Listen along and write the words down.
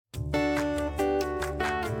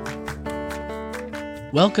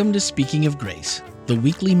Welcome to Speaking of Grace, the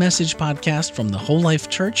weekly message podcast from the Whole Life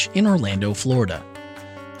Church in Orlando, Florida.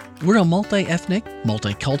 We're a multi-ethnic,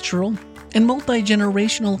 multicultural, and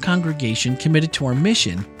multi-generational congregation committed to our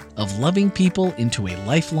mission of loving people into a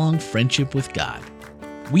lifelong friendship with God.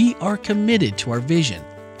 We are committed to our vision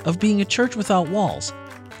of being a church without walls,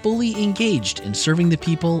 fully engaged in serving the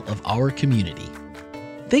people of our community.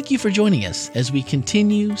 Thank you for joining us as we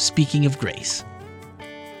continue Speaking of Grace.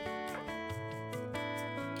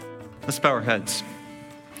 Let's bow our heads.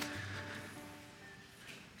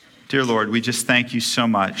 Dear Lord, we just thank you so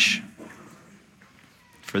much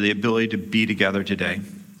for the ability to be together today.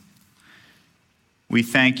 We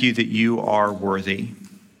thank you that you are worthy.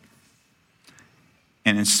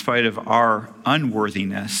 And in spite of our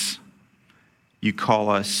unworthiness, you call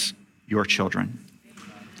us your children.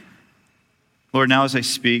 Lord, now as I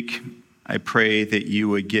speak, I pray that you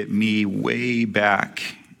would get me way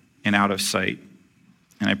back and out of sight.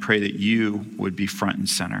 And I pray that you would be front and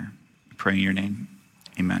center. I pray in your name.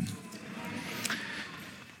 Amen.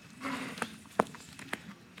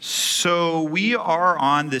 So we are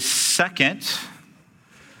on the second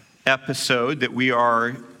episode that we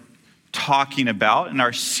are talking about in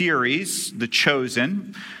our series, The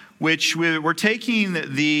Chosen, which we're taking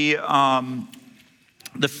the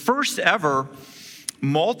first ever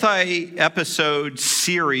multi-episode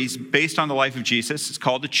series based on the life of Jesus. It's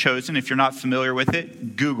called The Chosen. If you're not familiar with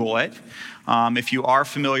it, Google it. If you are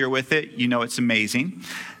familiar with it, you know it's amazing.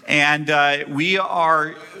 And we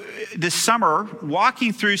are, this summer,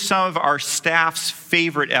 walking through some of our staff's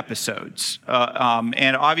favorite episodes.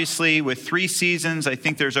 And obviously, with 3 seasons, I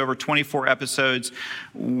think there's over 24 episodes.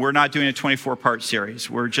 We're not doing a 24-part series.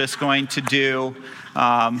 We're just going to do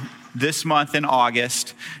this month in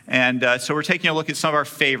August. And so we're taking a look at some of our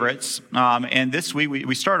favorites. And this week,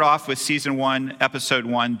 we start off with Season 1, Episode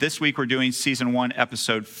 1. This week, we're doing Season 1,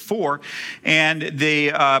 Episode 4. And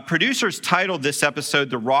the producers titled this episode,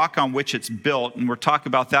 The Rock on Which It's Built. And we'll talk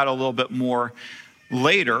about that a little bit more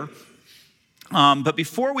later. But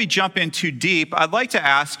before we jump in too deep, I'd like to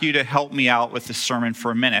ask you to help me out with the sermon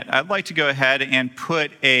for a minute. I'd like to go ahead and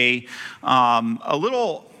put a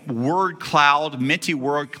little word cloud, Minty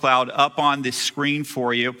word cloud up on the screen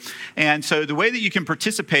for you. And so the way that you can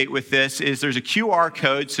participate with this is there's a QR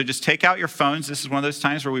code. So just take out your phones. This is one of those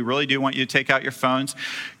times where we really do want you to take out your phones.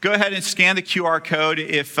 Go ahead and scan the QR code.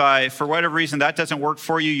 If for whatever reason that doesn't work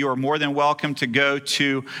for you, you are more than welcome to go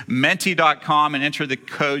to menti.com and enter the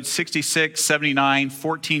code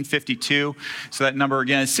 6679-1452. So that number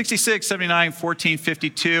again is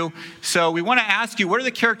 6679-1452. So we want to ask you, what are the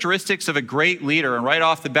characteristics of a great leader? And right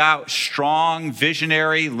off the bat, strong,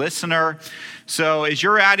 visionary, listener. So as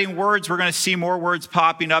you're adding words, we're going to see more words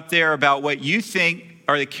popping up there about what you think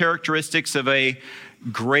are the characteristics of a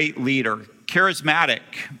great leader. Charismatic,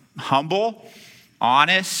 humble,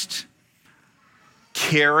 honest,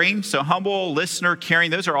 caring. So humble, listener, caring,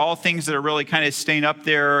 those are all things that are really kind of staying up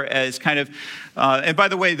there as kind of, and by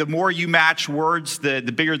the way, the more you match words, the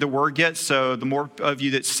bigger the word gets. So the more of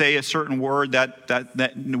you that say a certain word,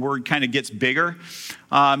 that word kind of gets bigger.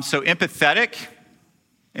 So empathetic,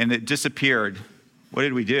 and it disappeared. What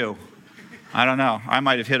did we do? I don't know. I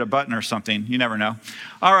might have hit a button or something. You never know.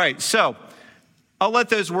 All right, so I'll let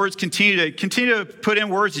those words continue to put in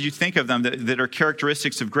words as you think of them that are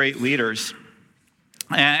characteristics of great leaders.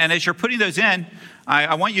 And as you're putting those in,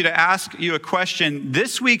 I want you to ask you a question.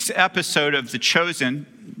 This week's episode of The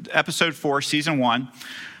Chosen, Episode 4, Season 1,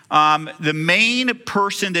 the main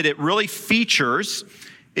person that it really features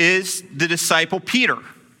is the disciple Peter.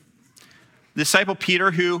 The disciple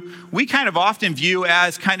Peter, who we kind of often view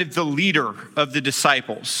as kind of the leader of the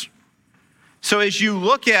disciples. So as you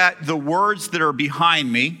look at the words that are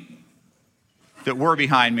behind me, that were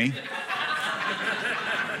behind me,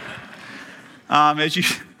 as you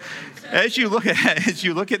look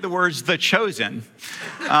at the words "the chosen,"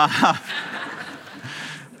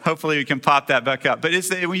 hopefully we can pop that back up. But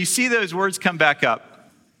when you see those words come back up,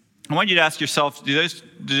 I want you to ask yourself: do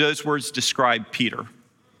those words describe Peter?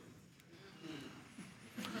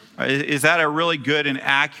 Is that a really good and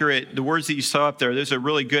accurate? The words that you saw up there, those are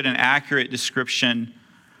really good and accurate description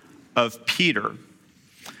of Peter.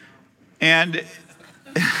 And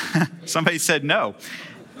somebody said no.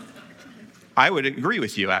 I would agree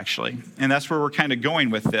with you, actually. And that's where we're kind of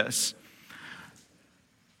going with this.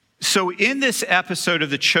 So in this episode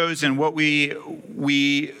of The Chosen, what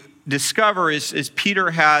we discover is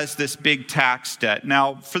Peter has this big tax debt.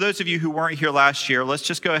 Now, for those of you who weren't here last year, let's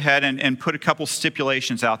just go ahead and put a couple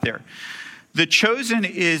stipulations out there. The Chosen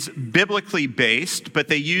is biblically based, but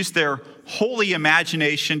they use their holy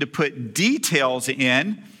imagination to put details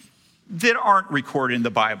in that aren't recorded in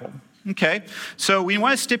the Bible. Okay? So we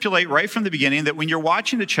want to stipulate right from the beginning that when you're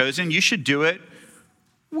watching The Chosen, you should do it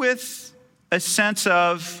with a sense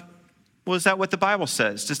of, well, is that what the Bible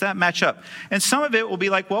says? Does that match up? And some of it will be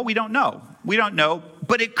like, well, we don't know. We don't know,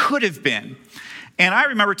 but it could have been. And I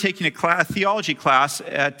remember taking a theology class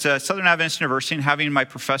at Southern Adventist University and having my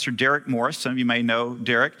professor, Derek Morris, some of you may know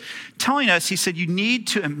Derek, telling us, he said, you need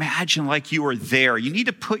to imagine like you were there. You need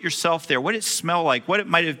to put yourself there, what it smelled like, what it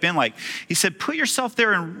might have been like. He said, put yourself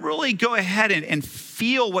there and really go ahead and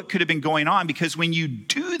feel what could have been going on, because when you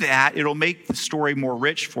do that, it'll make the story more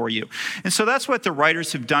rich for you. And so that's what the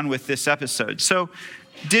writers have done with this episode. So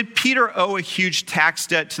did Peter owe a huge tax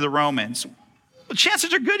debt to the Romans? Well,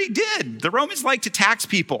 chances are good he did. The Romans like to tax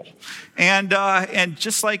people. And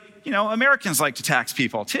just like, Americans like to tax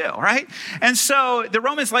people too, right? And so the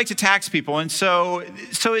Romans like to tax people. And so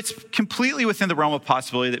it's completely within the realm of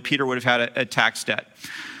possibility that Peter would have had a tax debt.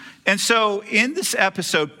 And so in this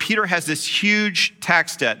episode, Peter has this huge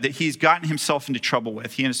tax debt that he's gotten himself into trouble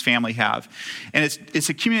with, he and his family have. And it's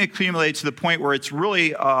accumulated to the point where it's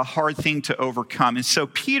really a hard thing to overcome. And so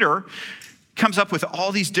Peter comes up with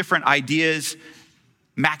all these different ideas,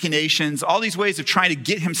 machinations, all these ways of trying to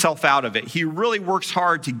get himself out of it. He really works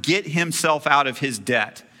hard to get himself out of his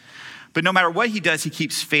debt. But no matter what he does, he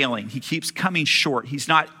keeps failing. He keeps coming short. He's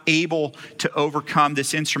not able to overcome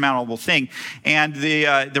this insurmountable thing. And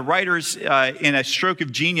the writers, in a stroke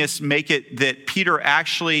of genius, make it that Peter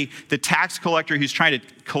actually, the tax collector who's trying to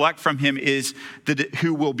collect from him, is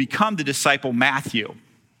who will become the disciple Matthew.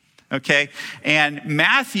 Okay? And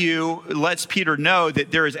Matthew lets Peter know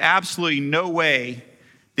that there is absolutely no way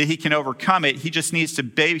that he can overcome it. He just needs to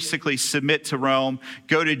basically submit to Rome,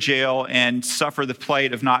 go to jail, and suffer the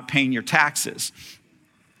plight of not paying your taxes.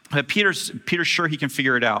 But Peter's sure he can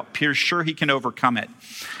figure it out. Peter's sure he can overcome it,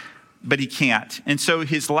 but he can't. And so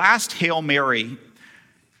his last Hail Mary,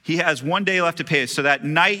 he has one day left to pay it. So that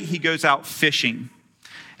night he goes out fishing.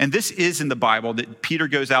 And this is in the Bible, that Peter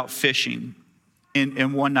goes out fishing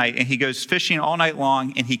in one night, and he goes fishing all night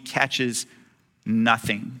long, and he catches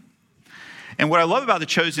nothing. And what I love about The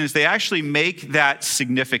Chosen is they actually make that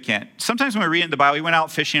significant. Sometimes when we read in the Bible, he went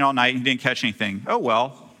out fishing all night and he didn't catch anything. Oh,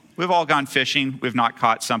 well, we've all gone fishing. We've not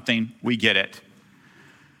caught something. We get it.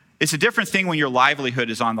 It's a different thing when your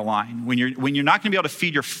livelihood is on the line, when you're not going to be able to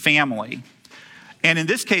feed your family. And in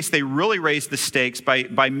this case, they really raise the stakes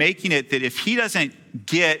by making it that if he doesn't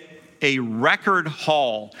get a record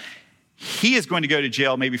haul, he is going to go to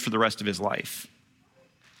jail maybe for the rest of his life.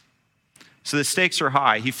 So the stakes are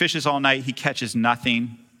high. He fishes all night. He catches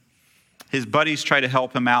nothing. His buddies try to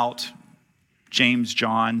help him out. James,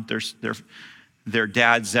 John, their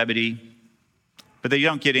dad, Zebedee. But they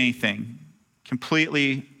don't get anything.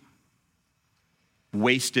 Completely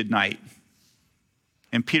wasted night.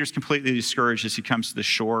 And Peter's completely discouraged as he comes to the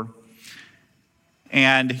shore.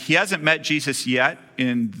 And he hasn't met Jesus yet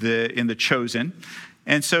in the Chosen.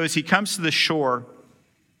 And so as he comes to the shore,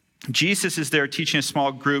 Jesus is there teaching a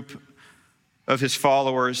small group of his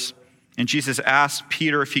followers, and Jesus asks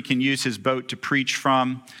Peter if he can use his boat to preach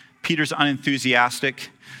from. Peter's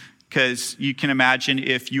unenthusiastic, because you can imagine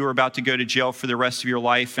if you were about to go to jail for the rest of your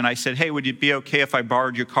life, and I said, hey, would it be okay if I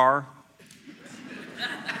borrowed your car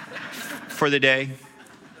for the day?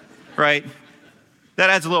 Right? That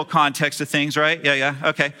adds a little context to things, right? Yeah,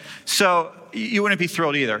 okay. So you wouldn't be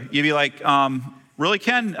thrilled either. You'd be like, really,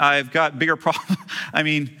 Ken? I've got bigger problems. I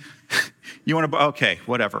mean, you want to, okay,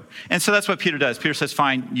 whatever. And so that's what Peter does. Peter says,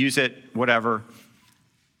 fine, use it, whatever.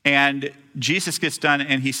 And Jesus gets done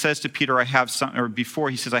and he says to Peter, I have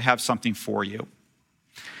something for you.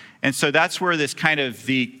 And so that's where this kind of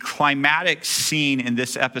the climatic scene in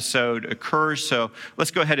this episode occurs. So let's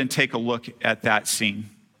go ahead and take a look at that scene.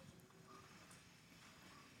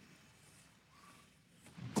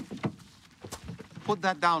 Put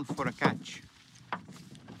that down for a catch.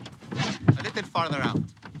 A little farther out.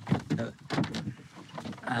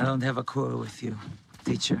 I don't have a quarrel with you,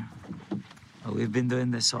 teacher. We've been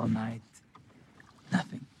doing this all night.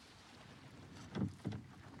 Nothing.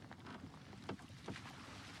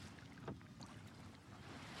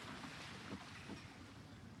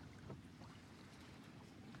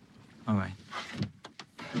 All right.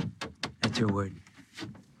 At your word.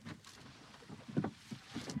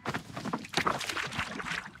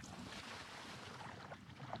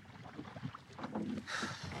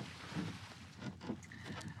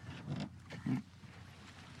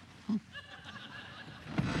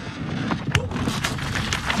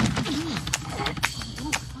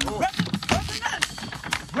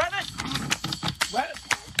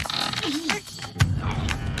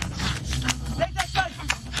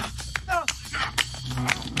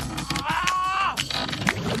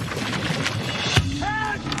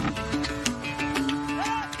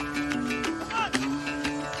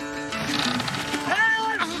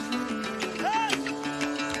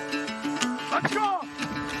 Let's go!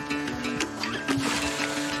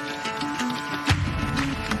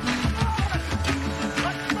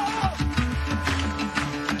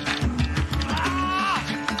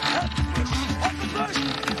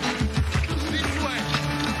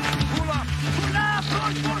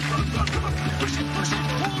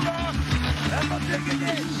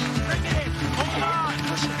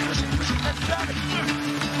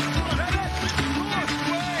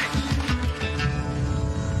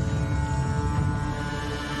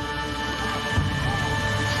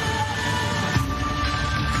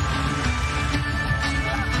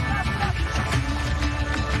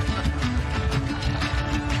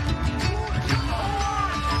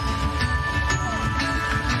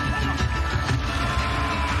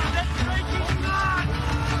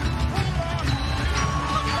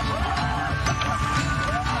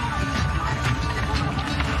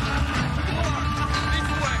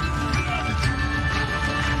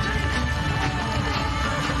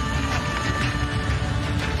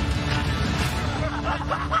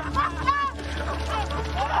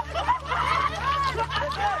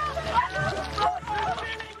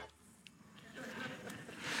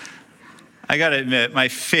 I got to admit,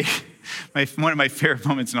 one of my favorite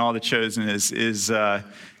moments in all the Chosen is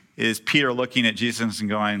Peter looking at Jesus and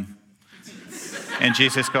going, and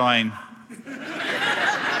Jesus going,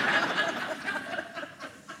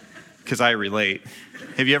 because I relate.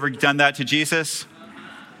 Have you ever done that to Jesus?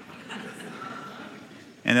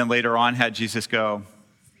 And then later on had Jesus go.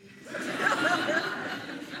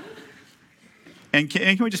 And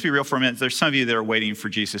can we just be real for a minute? There's some of you that are waiting for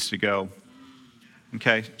Jesus to go.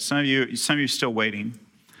 Okay, some of you are still waiting,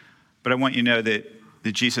 but I want you to know that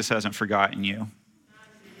Jesus hasn't forgotten you,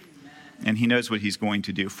 and he knows what he's going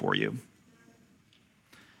to do for you.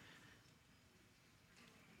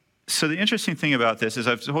 So the interesting thing about this is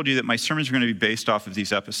I've told you that my sermons are going to be based off of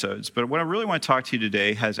these episodes, but what I really want to talk to you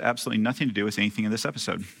today has absolutely nothing to do with anything in this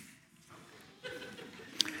episode.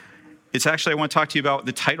 It's actually, I want to talk to you about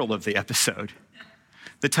the title of the episode.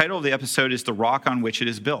 The title of the episode is The Rock on Which It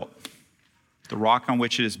Is Built. The rock on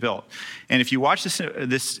which it is built. And if you watch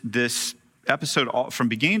this episode from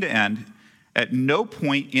beginning to end, at no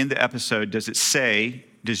point in the episode does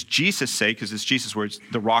Jesus say, because it's Jesus' words,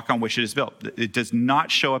 the rock on which it is built. It does not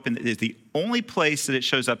show up the only place that it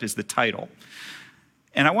shows up is the title.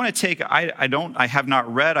 And I want to take, I have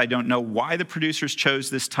not read, I don't know why the producers chose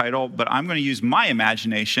this title, but I'm going to use my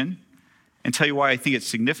imagination and tell you why I think it's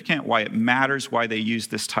significant, why it matters, why they use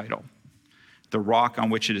this title, The Rock on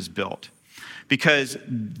Which It Is Built. Because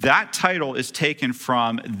that title is taken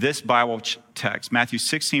from this Bible text, Matthew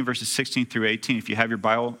 16, verses 16 through 18. If you have your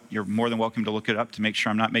Bible, you're more than welcome to look it up to make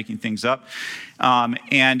sure I'm not making things up.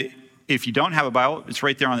 And if you don't have a Bible, it's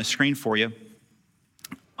right there on the screen for you.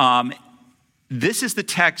 This is the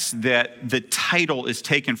text that the title is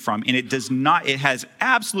taken from, and it has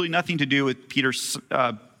absolutely nothing to do with Peter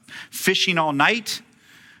fishing all night.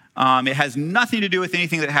 It has nothing to do with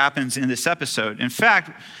anything that happens in this episode. In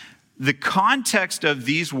fact, the context of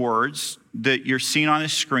these words that you're seeing on the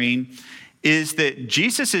screen is that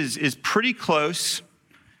Jesus is pretty close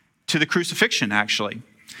to the crucifixion, actually.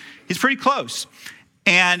 He's pretty close.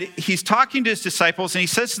 And he's talking to his disciples, and he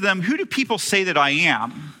says to them, "Who do people say that I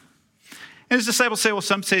am?" And his disciples say, well,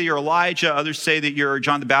 some say you're Elijah, others say that you're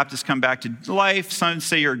John the Baptist come back to life, some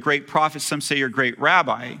say you're a great prophet, some say you're a great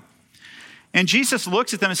rabbi. And Jesus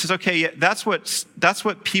looks at them and says, okay, yeah, that's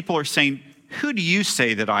what people are saying. Who do you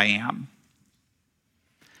say that I am?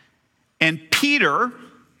 And Peter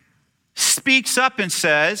speaks up and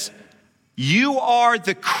says, you are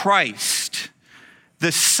the Christ,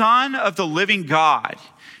 the Son of the living God.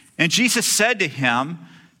 And Jesus said to him,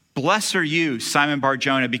 blessed are you, Simon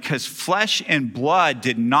Bar-Jonah, because flesh and blood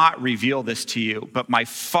did not reveal this to you, but my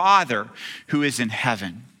Father who is in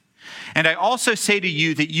heaven. And I also say to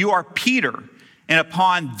you that you are Peter, and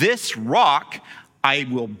upon this rock I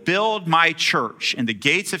will build my church, and the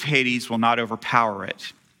gates of Hades will not overpower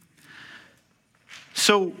it.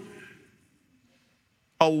 So,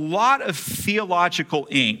 a lot of theological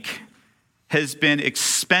ink has been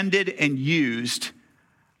expended and used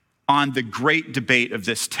on the great debate of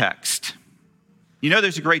this text. You know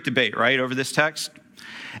there's a great debate, right, over this text?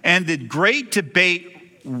 And the great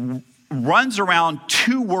debate runs around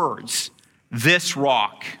two words, this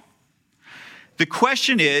rock. The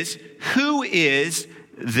question is, who is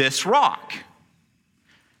this rock?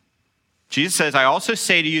 Jesus says, I also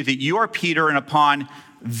say to you that you are Peter, and upon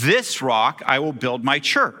this rock I will build my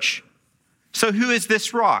church. So who is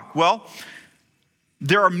this rock? Well,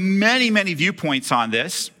 there are many, many viewpoints on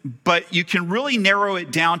this, but you can really narrow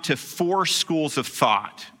it down to four schools of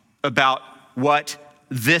thought about what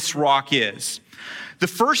this rock is. The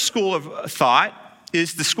first school of thought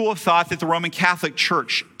is the school of thought that the Roman Catholic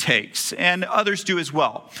Church takes, and others do as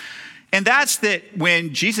well. And that's that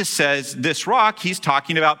when Jesus says this rock, he's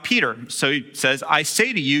talking about Peter. So he says, I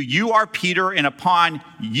say to you, you are Peter, and upon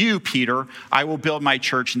you, Peter, I will build my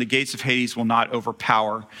church, and the gates of Hades will not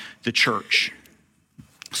overpower the church.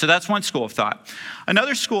 So that's one school of thought.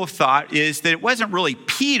 Another school of thought is that it wasn't really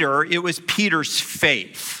Peter, it was Peter's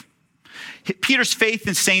faith. Peter's faith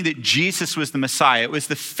in saying that Jesus was the Messiah. It was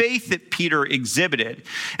the faith that Peter exhibited.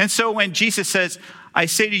 And so when Jesus says, I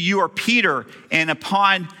say to you, you are Peter, and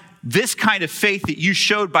upon this kind of faith that you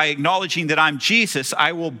showed by acknowledging that I'm Jesus,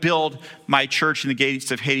 I will build my church and the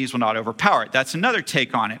gates of Hades will not overpower it. That's another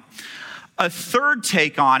take on it. A third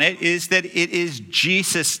take on it is that it is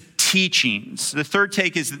Jesus' teachings. The third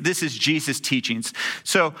take is that this is Jesus' teachings.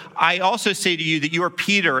 So I also say to you that you are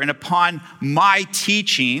Peter, and upon my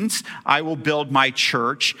teachings, I will build my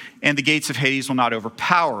church, and the gates of Hades will not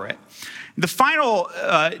overpower it. The final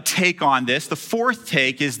take on this, the fourth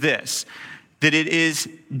take, is this, that it is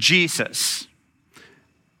Jesus.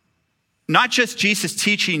 Not just Jesus'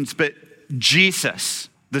 teachings, but Jesus,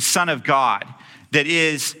 the Son of God, that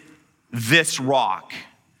is this rock.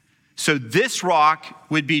 So this rock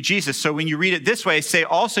would be Jesus. So when you read it this way, I say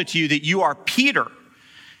also to you that you are Peter,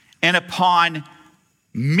 and upon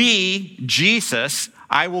me, Jesus,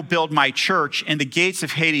 I will build my church, and the gates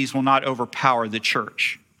of Hades will not overpower the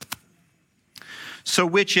church. So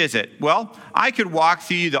which is it? Well, I could walk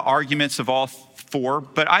through you the arguments of all four,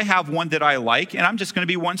 but I have one that I like, and I'm just going to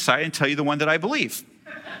be one side and tell you the one that I believe.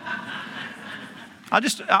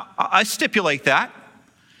 I stipulate that.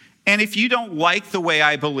 And if you don't like the way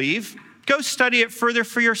I believe, go study it further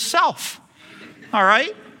for yourself. All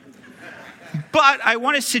right? But I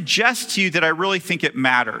want to suggest to you that I really think it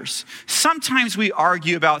matters. Sometimes we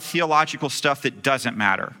argue about theological stuff that doesn't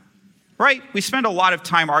matter. Right? We spend a lot of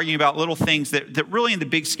time arguing about little things that really in the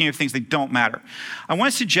big scheme of things, they don't matter. I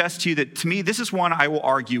want to suggest to you that to me, this is one I will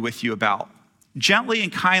argue with you about. Gently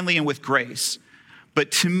and kindly and with grace.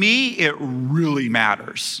 But to me, it really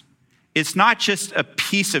matters. It's not just a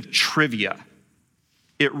piece of trivia.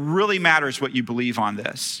 It really matters what you believe on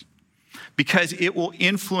this. Because it will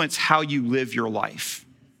influence how you live your life.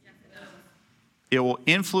 It will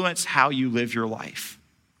influence how you live your life.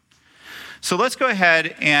 So let's go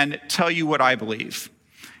ahead and tell you what I believe.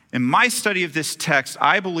 In my study of this text,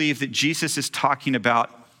 I believe that Jesus is talking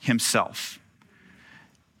about himself.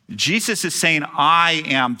 Jesus is saying, I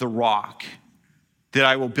am the rock that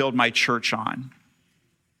I will build my church on.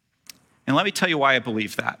 And let me tell you why I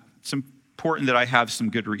believe that. It's important that I have some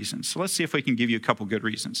good reasons. So let's see if we can give you a couple good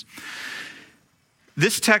reasons.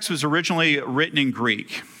 This text was originally written in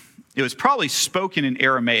Greek. It was probably spoken in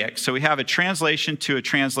Aramaic. So we have a translation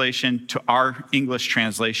to our English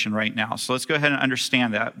translation right now. So let's go ahead and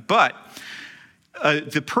understand that. But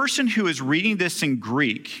the person who is reading this in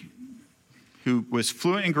Greek, who was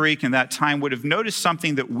fluent in Greek in that time, would have noticed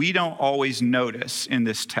something that we don't always notice in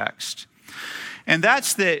this text. And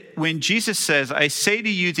that's that when Jesus says, I say to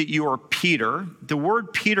you that you are Peter, the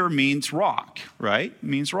word Peter means rock, right? It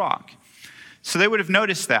means rock. So they would have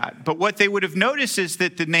noticed that. But what they would have noticed is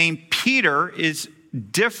that the name Peter is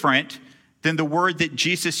different than the word that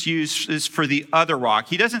Jesus uses for the other rock.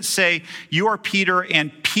 He doesn't say, you are Peter,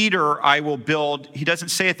 and Peter I will build. He doesn't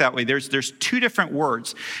say it that way. There's two different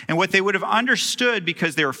words. And what they would have understood,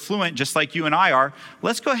 because they were fluent, just like you and I are,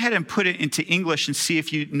 let's go ahead and put it into English and see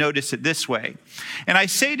if you notice it this way. And I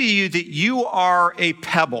say to you that you are a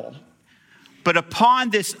pebble, but upon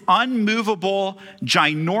this unmovable,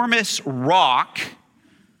 ginormous rock,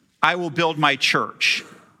 I will build my church.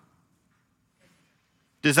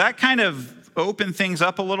 Does that kind of open things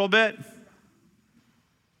up a little bit?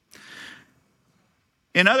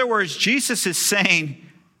 In other words, Jesus is saying,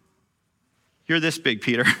 you're this big,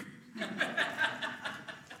 Peter.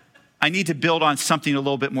 I need to build on something a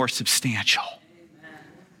little bit more substantial.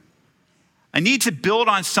 I need to build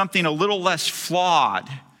on something a little less flawed,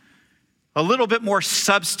 a little bit more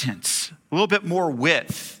substance, a little bit more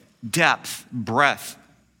width, depth, breadth.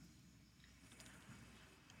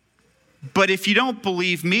 But if you don't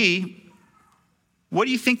believe me, what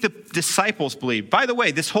do you think the disciples believed? By the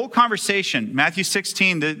way, this whole conversation, Matthew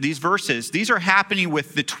 16, these verses, these are happening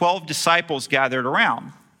with the 12 disciples gathered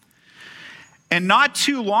around. And not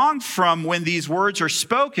too long from when these words are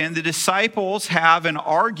spoken, the disciples have an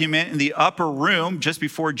argument in the upper room just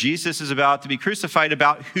before Jesus is about to be crucified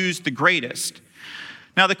about who's the greatest.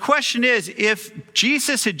 Now the question is, if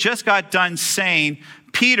Jesus had just got done saying,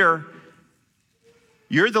 Peter,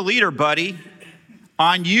 you're the leader, buddy.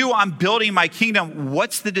 On you, I'm building my kingdom.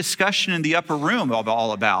 What's the discussion in the upper room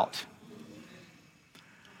all about?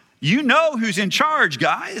 You know who's in charge,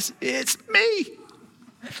 guys. It's me.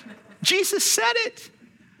 Jesus said it.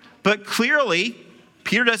 But clearly,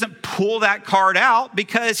 Peter doesn't pull that card out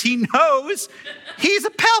because he knows he's a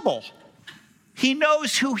pebble. He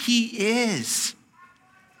knows who he is.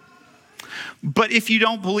 But if you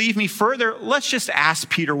don't believe me further, let's just ask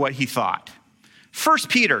Peter what he thought. 1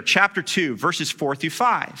 Peter chapter 2, verses 4 through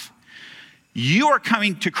 5. You are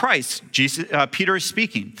coming to Christ. Peter is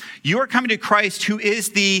speaking. You are coming to Christ, who is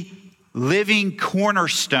the living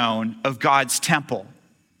cornerstone of God's temple.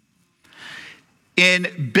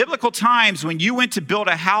 In biblical times, when you went to build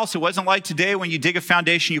a house, it wasn't like today when you dig a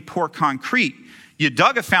foundation, you pour concrete. You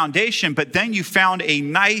dug a foundation, but then you found a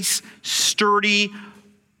nice, sturdy,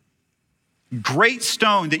 great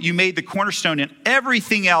stone that you made the cornerstone, and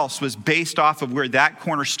everything else was based off of where that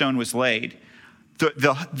cornerstone was laid.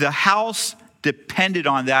 The house depended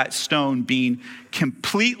on that stone being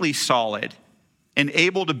completely solid and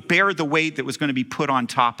able to bear the weight that was going to be put on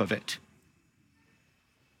top of it.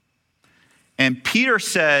 And Peter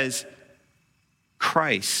says,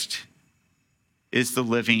 Christ is the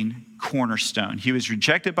living cornerstone. He was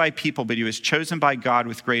rejected by people, but he was chosen by God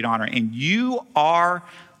with great honor. And you are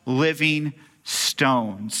living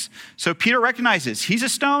stones. So Peter recognizes he's a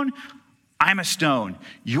stone, I'm a stone,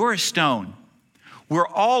 you're a stone. We're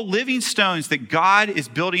all living stones that God is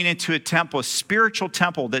building into a temple, a spiritual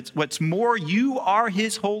temple. That's what's more, you are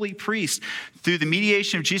his holy priest. Through the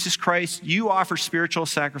mediation of Jesus Christ, you offer spiritual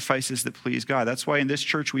sacrifices that please God. That's why in this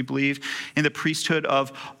church we believe in the priesthood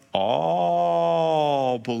of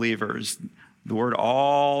all believers. The word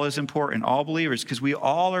all is important, all believers, because we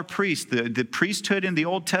all are priests. The priesthood in the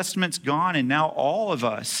Old Testament's gone, and now all of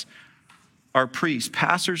us are priests.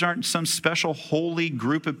 Pastors aren't some special holy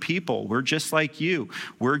group of people. We're just like you.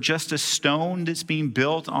 We're just a stone that's being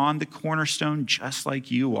built on the cornerstone, just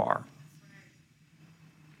like you are.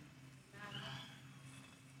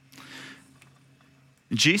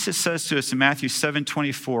 Jesus says to us in Matthew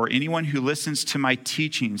 7:24, anyone who listens to my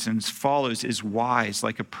teachings and follows is wise,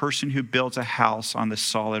 like a person who builds a house on the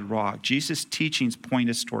solid rock. Jesus' teachings point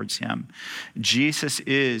us towards him. Jesus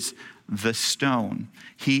is the stone.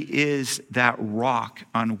 He is that rock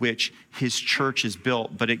on which his church is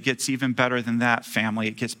built. But it gets even better than that, family.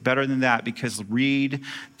 It gets better than that, because read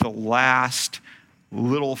the last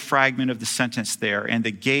little fragment of the sentence there. And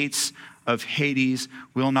the gates of Hades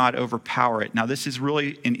will not overpower it. Now, this is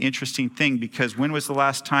really an interesting thing, because when was the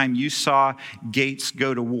last time you saw gates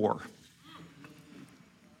go to war?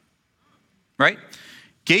 Right?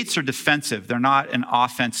 Gates are defensive. They're not an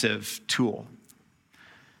offensive tool.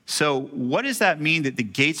 So what does that mean, that the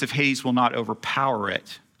gates of Hades will not overpower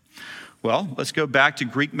it? Well, let's go back to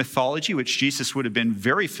Greek mythology, which Jesus would have been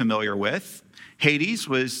very familiar with. Hades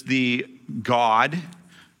was the god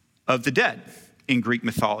of the dead in Greek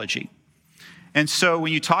mythology. And so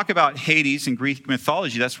when you talk about Hades in Greek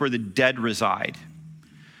mythology, that's where the dead reside.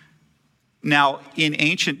 Now, in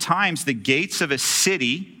ancient times, the gates of a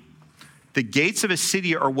city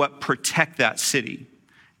are what protect that city.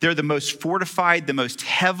 They're the most fortified, the most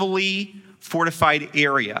heavily fortified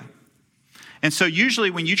area. And so usually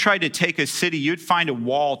when you try to take a city, you'd find a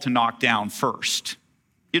wall to knock down first.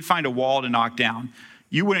 You'd find a wall to knock down.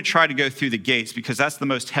 You wouldn't try to go through the gates, because that's the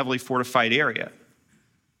most heavily fortified area.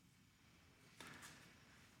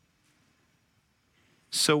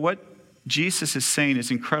 So what Jesus is saying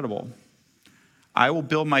is incredible. I will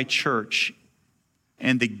build my church,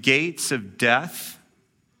 and the gates of death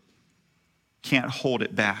can't hold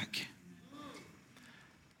it back.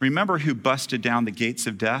 Remember who busted down the gates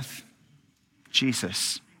of death?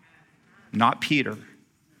 Jesus, not Peter.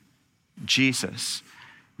 Jesus.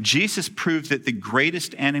 Jesus proved that the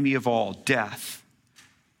greatest enemy of all, death,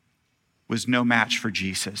 was no match for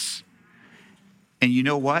Jesus. And you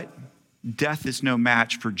know what? Death is no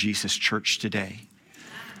match for Jesus' church today.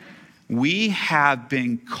 We have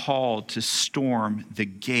been called to storm the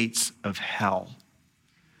gates of hell.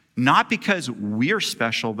 Not because we're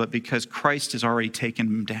special, but because Christ has already taken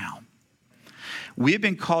them down. We have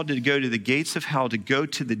been called to go to the gates of hell, to go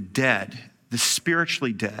to the dead, the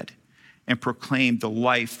spiritually dead, and proclaim the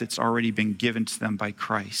life that's already been given to them by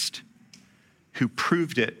Christ, who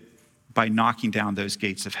proved it by knocking down those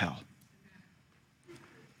gates of hell.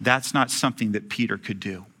 That's not something that Peter could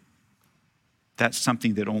do. That's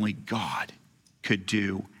something that only God could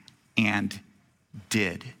do and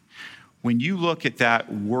did. When you look at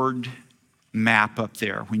that word map up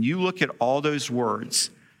there, when you look at all those words,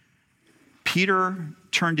 Peter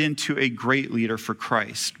turned into a great leader for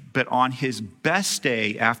Christ, but on his best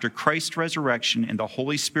day after Christ's resurrection and the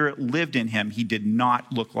Holy Spirit lived in him, he did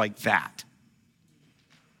not look like that.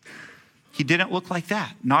 He didn't look like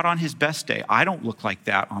that, not on his best day. I don't look like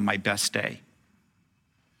that on my best day.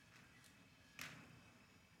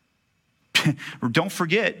 Don't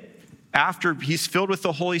forget, after he's filled with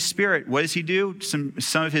the Holy Spirit, what does he do? Some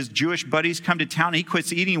of his Jewish buddies come to town and he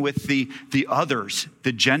quits eating with the others,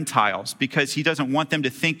 the Gentiles, because he doesn't want them to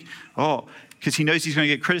think, because he knows he's going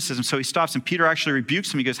to get criticism. So he stops, and Peter actually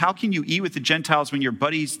rebukes him. He goes, how can you eat with the Gentiles when your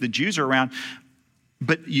buddies, the Jews, are around,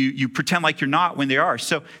 but you pretend like you're not when they are?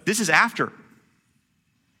 So this is after.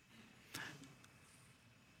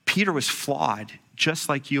 Peter was flawed, just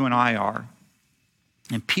like you and I are.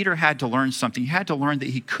 And Peter had to learn something. He had to learn that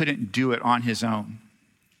he couldn't do it on his own.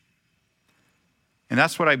 And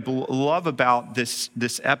that's what I love about this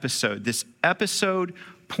episode. This episode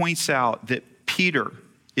points out that Peter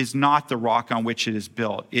is not the rock on which it is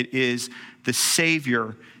built. It is the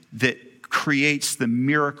Savior that creates the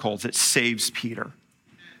miracle that saves Peter.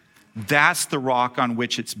 That's the rock on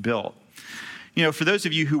which it's built. You know, for those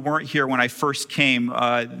of you who weren't here when I first came,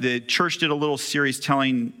 the church did a little series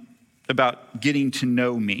telling about getting to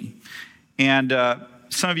know me. And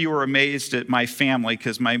some of you were amazed at my family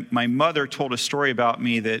because my mother told a story about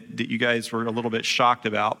me that you guys were a little bit shocked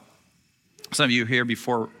about. Some of you here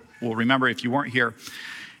before will remember if you weren't here.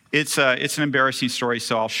 It's an embarrassing story,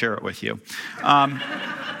 so I'll share it with you.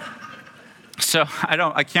 So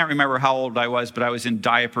I can't remember how old I was, but I was in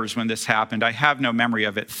diapers when this happened. I have no memory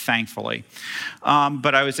of it, thankfully.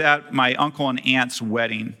 But I was at my uncle and aunt's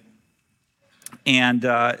wedding. And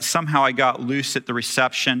somehow I got loose at the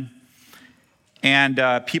reception,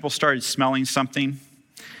 and people started smelling something.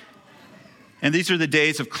 And these are the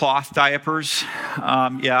days of cloth diapers,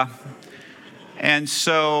 yeah. And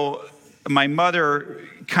so my mother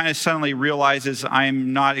kind of suddenly realizes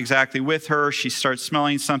I'm not exactly with her. She starts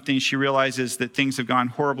smelling something. She realizes that things have gone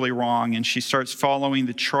horribly wrong, and she starts following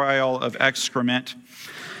the trail of excrement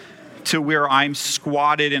to where I'm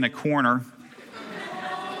squatted in a corner.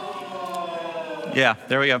 Yeah,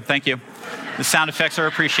 there we go. Thank you. The sound effects are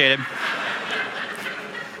appreciated.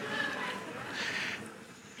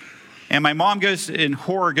 And my mom goes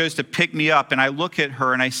to pick me up, and I look at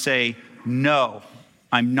her and I say, no,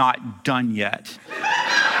 I'm not done yet.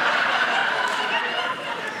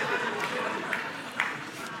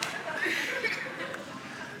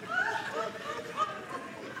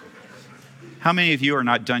 How many of you are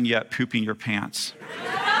not done yet pooping your pants?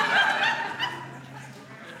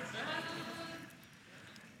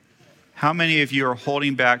 How many of you are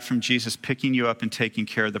holding back from Jesus picking you up and taking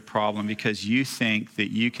care of the problem because you think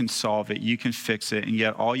that you can solve it, you can fix it, and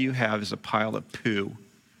yet all you have is a pile of poo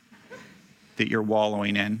that you're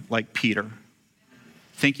wallowing in, like Peter,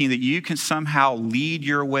 thinking that you can somehow lead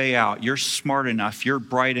your way out. You're smart enough, you're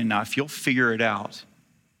bright enough, you'll figure it out.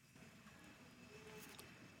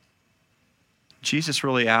 Jesus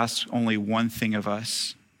really asks only one thing of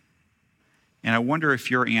us, and I wonder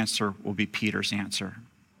if your answer will be Peter's answer.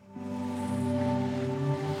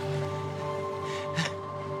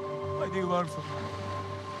 What do you want from me?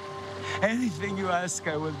 Anything you ask,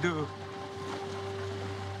 I will do.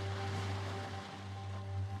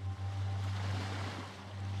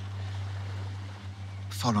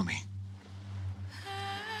 Follow me.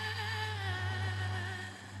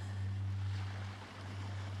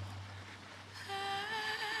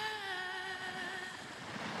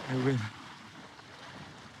 I will.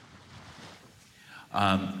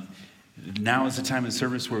 Now is the time of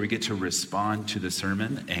service where we get to respond to the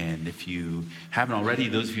sermon. And if you haven't already,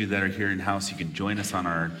 those of you that are here in house, you can join us on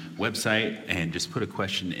our website and just put a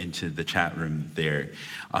question into the chat room there.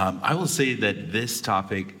 I will say that this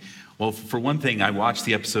topic, well, for one thing, I watched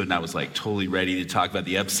the episode and I was like totally ready to talk about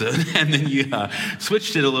the episode. And then you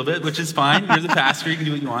switched it a little bit, which is fine. You're the pastor, you can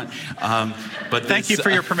do what you want. But Thank you for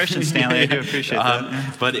your permission, Stanley. I do appreciate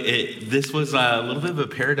that. But this was a little bit of a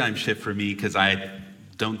paradigm shift for me because I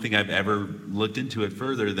don't think I've ever looked into it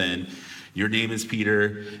further than your name is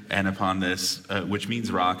Peter, and upon this, which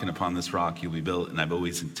means rock, and upon this rock you'll be built. And I've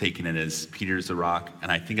always taken it as Peter's the rock.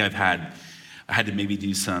 And I think I had to maybe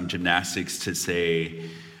do some gymnastics to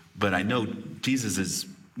say, but I know Jesus is,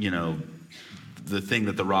 the thing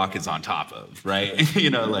that the rock is on top of, right?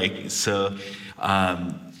 So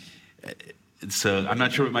I'm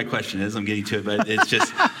not sure what my question is. I'm getting to it, but it's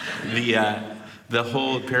just the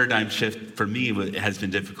whole paradigm shift for me has been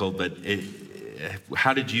difficult, but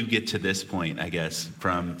how did you get to this point, I guess,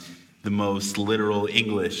 from the most literal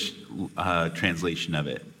English translation of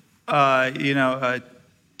it?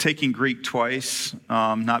 taking Greek twice,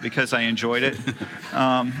 not because I enjoyed it.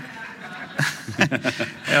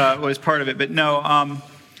 Was part of it. But no,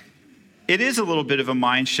 it is a little bit of a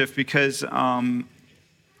mind shift because,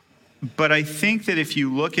 but I think that if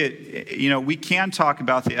you look at, we can talk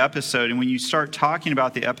about the episode. And when you start talking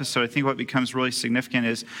about the episode, I think what becomes really significant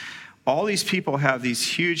is all these people have these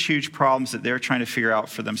huge, huge problems that they're trying to figure out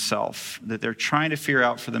for themselves,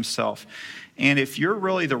 And if you're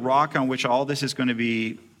really the rock on which all this is going to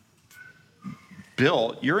be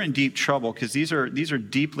built, you're in deep trouble because these are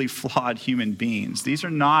deeply flawed human beings. These are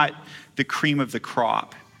not the cream of the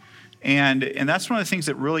crop. And that's one of the things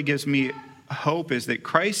that really gives me hope is that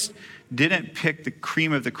Christ didn't pick the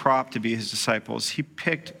cream of the crop to be his disciples. He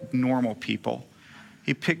picked normal people.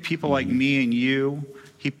 He picked people like me and you.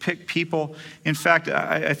 He picked people. In fact,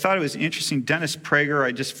 I thought it was interesting. Dennis Prager,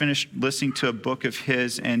 I just finished listening to a book of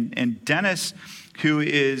his, and Dennis, who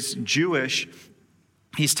is Jewish,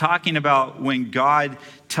 he's talking about when God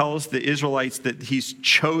tells the Israelites that he's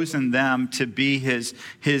chosen them to be his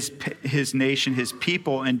nation, his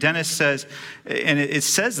people. And Dennis says, and it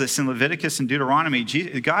says this in Leviticus and Deuteronomy,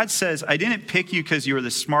 God says, I didn't pick you because you were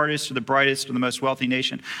the smartest or the brightest or the most wealthy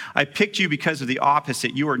nation. I picked you because of the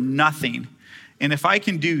opposite. You are nothing. And if I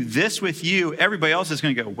can do this with you, everybody else is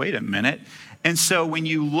going to go, wait a minute. And so when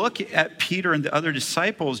you look at Peter and the other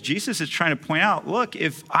disciples, Jesus is trying to point out, look,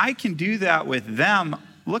 if I can do that with them,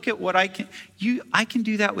 look at what I can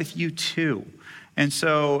do that with you too. And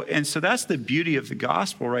so that's the beauty of the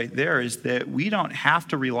gospel right there, is that we don't have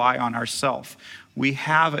to rely on ourselves. We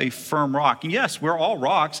have a firm rock. And yes, we're all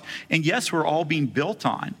rocks, and yes, we're all being built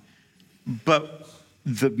on. But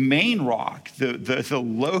the main rock, the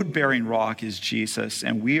load-bearing rock is Jesus,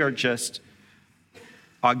 and we are just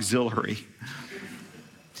auxiliary.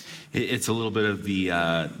 It's a little bit of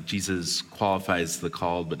the Jesus qualifies the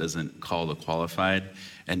called but doesn't call the qualified.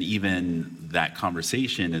 And even that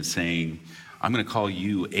conversation is saying, I'm going to call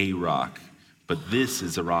you a rock, but this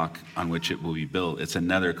is a rock on which it will be built. It's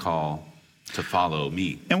another call to follow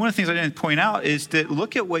me. And one of the things I didn't point out is that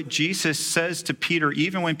look at what Jesus says to Peter,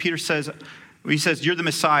 even when Peter says, he says, you're the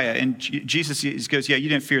Messiah. And Jesus goes, yeah, you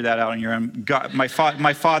didn't figure that out on your own. God, my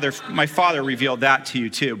father revealed that to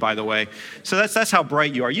you too, by the way. So that's how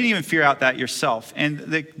bright you are. You didn't even figure out that yourself. And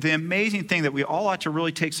the amazing thing that we all ought to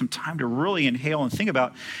really take some time to really inhale and think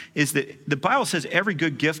about is that the Bible says every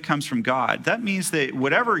good gift comes from God. That means that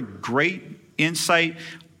whatever great insight,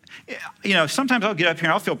 sometimes I'll get up here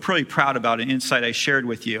and I'll feel pretty proud about an insight I shared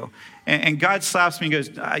with you. And God slaps me and goes,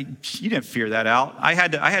 you didn't figure that out. I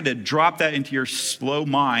had to drop that into your slow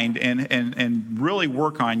mind and really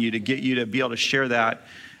work on you to get you to be able to share that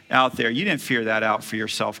out there. You didn't figure that out for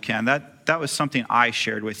yourself, Ken. That was something I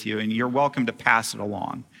shared with you, and you're welcome to pass it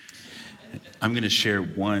along. I'm going to share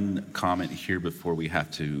one comment here before we have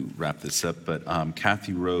to wrap this up. But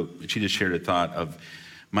Kathy wrote, she just shared a thought of,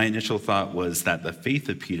 my initial thought was that the faith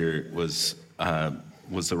of Peter was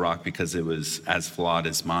the rock because it was as flawed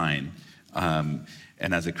as mine. And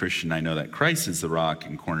as a Christian, I know that Christ is the rock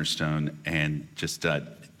and cornerstone, and just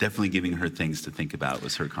definitely giving her things to think about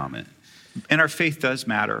was her comment. And our faith does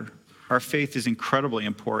matter. Our faith is incredibly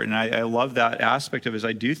important. I love that aspect of it.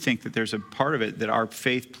 I do think that there's a part of it that our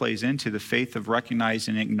faith plays into, the faith of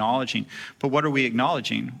recognizing and acknowledging. But what are we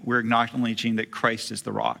acknowledging? We're acknowledging that Christ is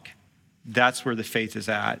the rock. That's where the faith is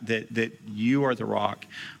at, that you are the rock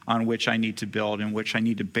on which I need to build and which I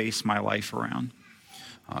need to base my life around.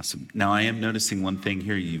 Awesome. Now, I am noticing one thing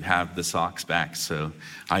here. You have the socks back, so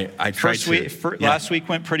I tried to... Last week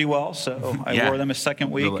went pretty well, so I wore them a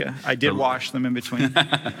second week. I did wash them in between.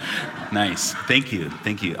 Nice. Thank you.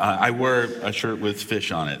 I wore a shirt with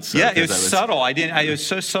fish on it. So, yeah, it was subtle. It was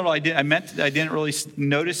so subtle. I didn't really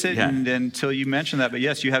notice it until you mentioned that. But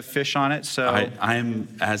yes, you have fish on it. So I am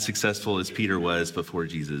as successful as Peter was before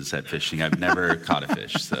Jesus at fishing. I've never caught a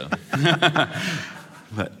fish, so...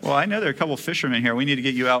 Well, I know there are a couple of fishermen here. We need to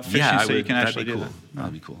get you out fishing so you can actually do that.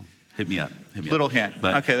 That'd be cool. Hit me up. Little hint.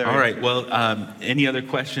 But, okay, there all we right. Go. Well, any other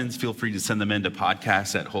questions, feel free to send them into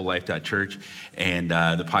podcasts@wholelife.church. And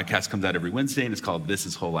the podcast comes out every Wednesday, and it's called This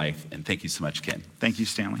is Whole Life. And thank you so much, Ken. Thank you,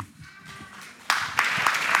 Stanley.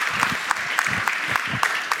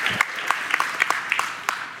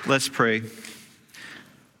 Let's pray.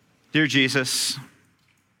 Dear Jesus,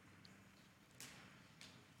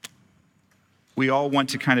 we all want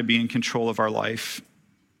to kind of be in control of our life.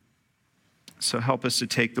 So help us to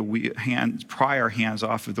take pry our hands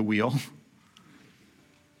off of the wheel,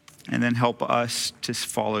 and then help us to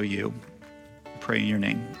follow you. I pray in your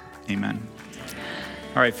name. Amen.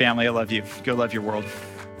 All right, family, I love you. Go love your world.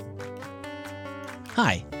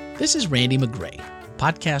 Hi, this is Randy McGray,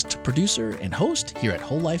 podcast producer and host here at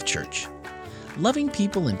Whole Life Church. Loving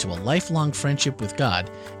people into a lifelong friendship with God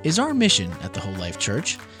is our mission at the Whole Life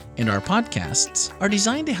Church, and our podcasts are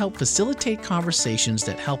designed to help facilitate conversations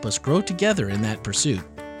that help us grow together in that pursuit.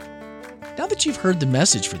 Now that you've heard the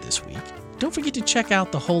message for this week, don't forget to check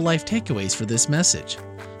out the Whole Life takeaways for this message.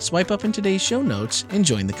 Swipe up in today's show notes and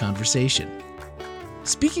join the conversation.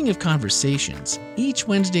 Speaking of conversations, each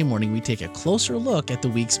Wednesday morning we take a closer look at the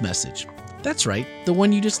week's message. That's right, the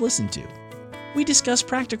one you just listened to. We discuss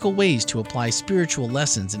practical ways to apply spiritual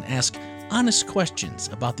lessons and ask honest questions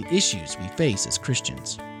about the issues we face as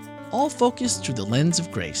Christians, all focused through the lens of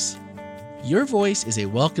grace. Your voice is a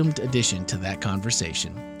welcomed addition to that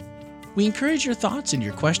conversation. We encourage your thoughts and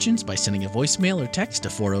your questions by sending a voicemail or text to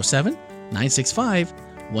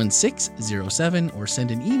 407-965-1607 or send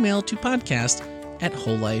an email to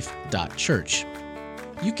podcast@wholelife.church.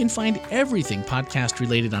 You can find everything podcast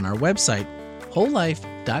related on our website,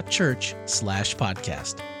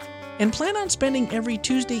 wholelife.church/podcast. And plan on spending every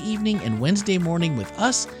Tuesday evening and Wednesday morning with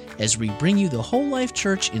us as we bring you the Whole Life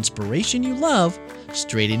Church inspiration you love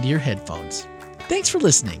straight into your headphones. Thanks for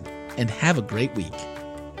listening and have a great week.